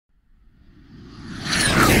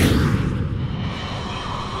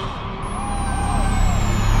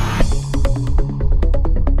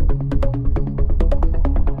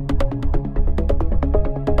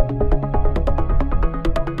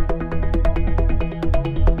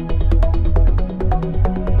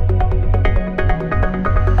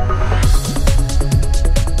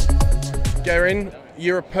Guerin,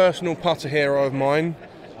 you're a personal putter hero of mine.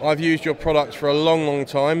 I've used your products for a long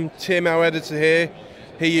time. Tim, our editor here,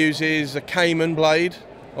 he uses a Cayman blade.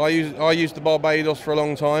 I used the Barbados for a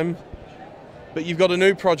long time. But you've got a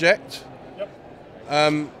new project.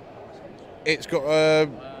 Yep. It's got,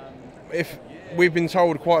 if we've been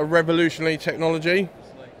told, quite a revolutionary technology.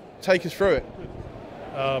 Take us through it.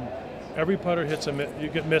 Every putter hits you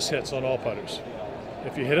get miss hits on all putters.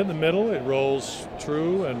 If you hit it in the middle, it rolls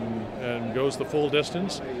true and goes the full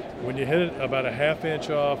distance. When you hit it about a ½ inch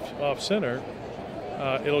off center,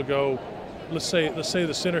 it'll go. Let's say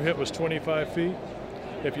the center hit was 25 feet.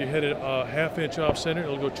 If you hit it a ½ inch off center,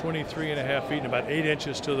 it'll go 23.5 feet and about 8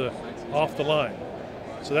 inches off the line.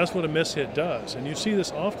 So that's what a miss hit does, and you see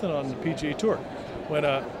this often on the PGA Tour. When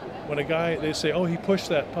a guy, they say, oh, he pushed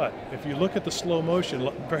that putt. If you look at the slow motion,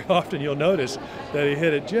 very often you'll notice that he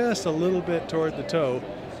hit it just a little bit toward the toe,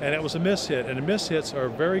 and it was a miss hit. And miss hits are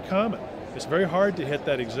very common. It's very hard to hit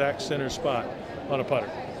that exact center spot on a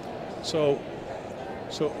putter. So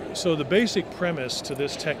the basic premise to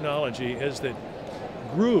this technology is that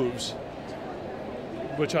grooves,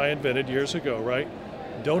 which I invented years ago, right,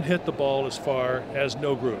 don't hit the ball as far as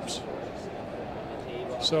no grooves.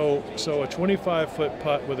 So a 25-foot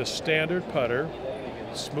putt with a standard putter,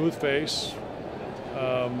 smooth face,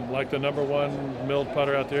 like the #1 milled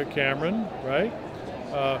putter out there, Cameron, right?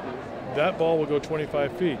 That ball will go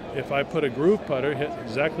 25 feet. If I put a groove putter, hit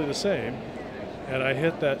exactly the same, and I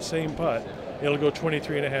hit that same putt, it'll go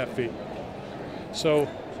 23.5 feet. So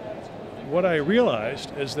what I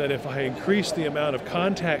realized is that if I increase the amount of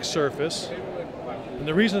contact surface, and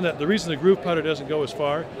the reason the groove putter doesn't go as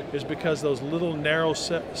far is because those little narrow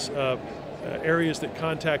areas that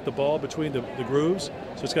contact the ball between the grooves.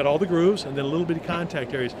 So it's got all the grooves and then little bitty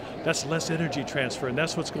contact areas. That's less energy transfer, and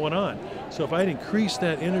that's what's going on. So if I'd increase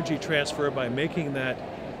that energy transfer by making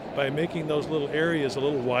those little areas a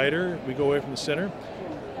little wider, we go away from the center,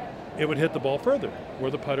 it would hit the ball further, where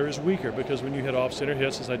the putter is weaker, because when you hit off-center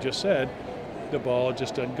hits, as I just said, the ball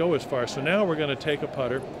just doesn't go as far. So now we're going to take a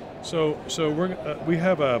putter. So we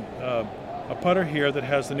have a putter here that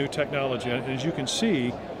has the new technology, and as you can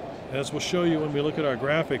see, as we'll show you when we look at our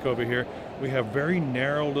graphic over here, we have very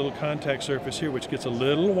narrow little contact surface here, which gets a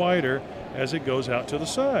little wider as it goes out to the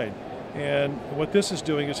side. And what this is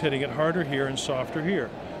doing is hitting it harder here and softer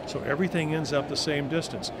here. So everything ends up the same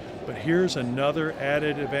distance. But here's another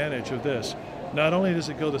added advantage of this. Not only does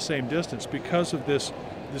it go the same distance, because of this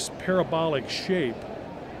parabolic shape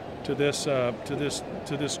to this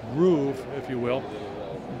groove, if you will,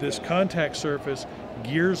 this contact surface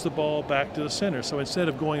gears the ball back to the center. So instead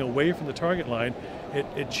of going away from the target line,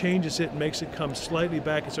 it changes it and makes it come slightly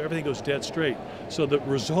back, and so everything goes dead straight. So the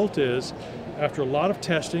result is, after a lot of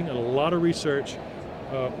testing and a lot of research,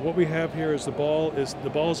 what we have here is the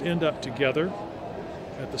balls end up together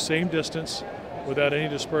at the same distance without any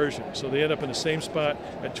dispersion. So they end up in the same spot.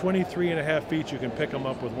 At 23.5 feet, you can pick them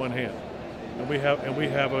up with one hand. And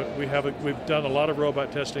we've done a lot of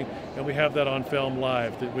robot testing, and we have that on film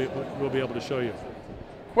live that we'll be able to show you.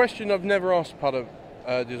 Question I've never asked putter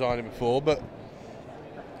designer before, but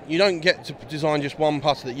you don't get to design just one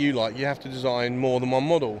putter that you like. You have to design more than one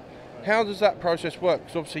model. How does that process work?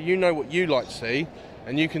 Because obviously you know what you like to see,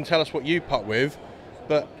 and you can tell us what you putt with,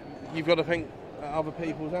 but you've got to think at other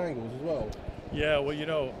people's angles as well. Yeah, well, you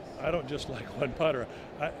know, I don't just like one putter.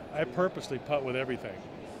 I purposely putt with everything,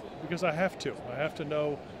 because I have to. I have to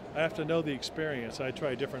know the experience. I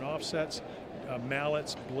try different offsets,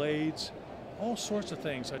 mallets, blades, all sorts of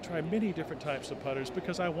things. I try many different types of putters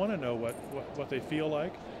because I want to know what they feel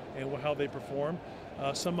like and how they perform.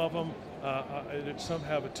 Some of them, some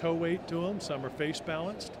have a toe weight to them, some are face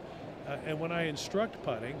balanced. And when I instruct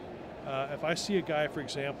putting, if I see a guy, for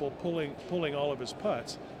example, pulling all of his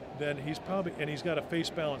putts, then he's got a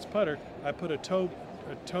face balanced putter. I put a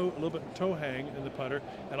little bit of toe hang in the putter,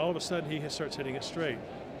 and all of a sudden he starts hitting it straight.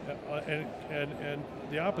 And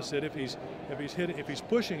the opposite, if he's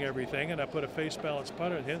pushing everything, and I put a face balanced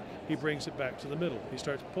putter in him, he brings it back to the middle. He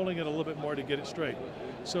starts pulling it a little bit more to get it straight.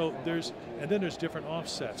 So then there's different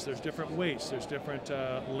offsets, there's different weights, there's different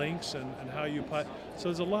lengths and how you putt. So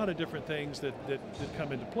there's a lot of different things that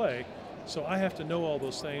come into play. So I have to know all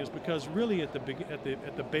those things, because really at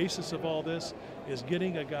the basis of all this is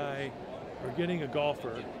getting a guy or getting a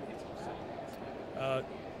golfer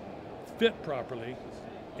fit properly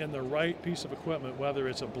in the right piece of equipment, whether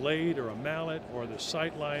it's a blade or a mallet or the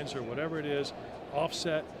sight lines or whatever it is,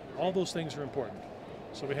 offset. All those things are important.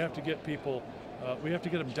 So we have to get people, we have to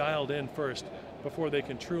get them dialed in first before they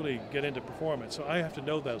can truly get into performance. So I have to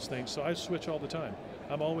know those things. So I switch all the time.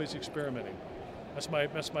 I'm always experimenting.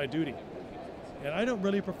 That's my duty. And I don't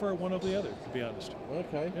really prefer one over the other, to be honest.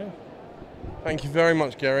 Okay. Yeah. Thank you very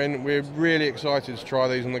much, Guerin. We're really excited to try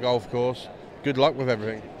these on the golf course. Good luck with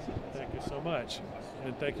everything. Thank you so much.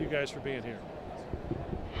 And thank you guys for being here.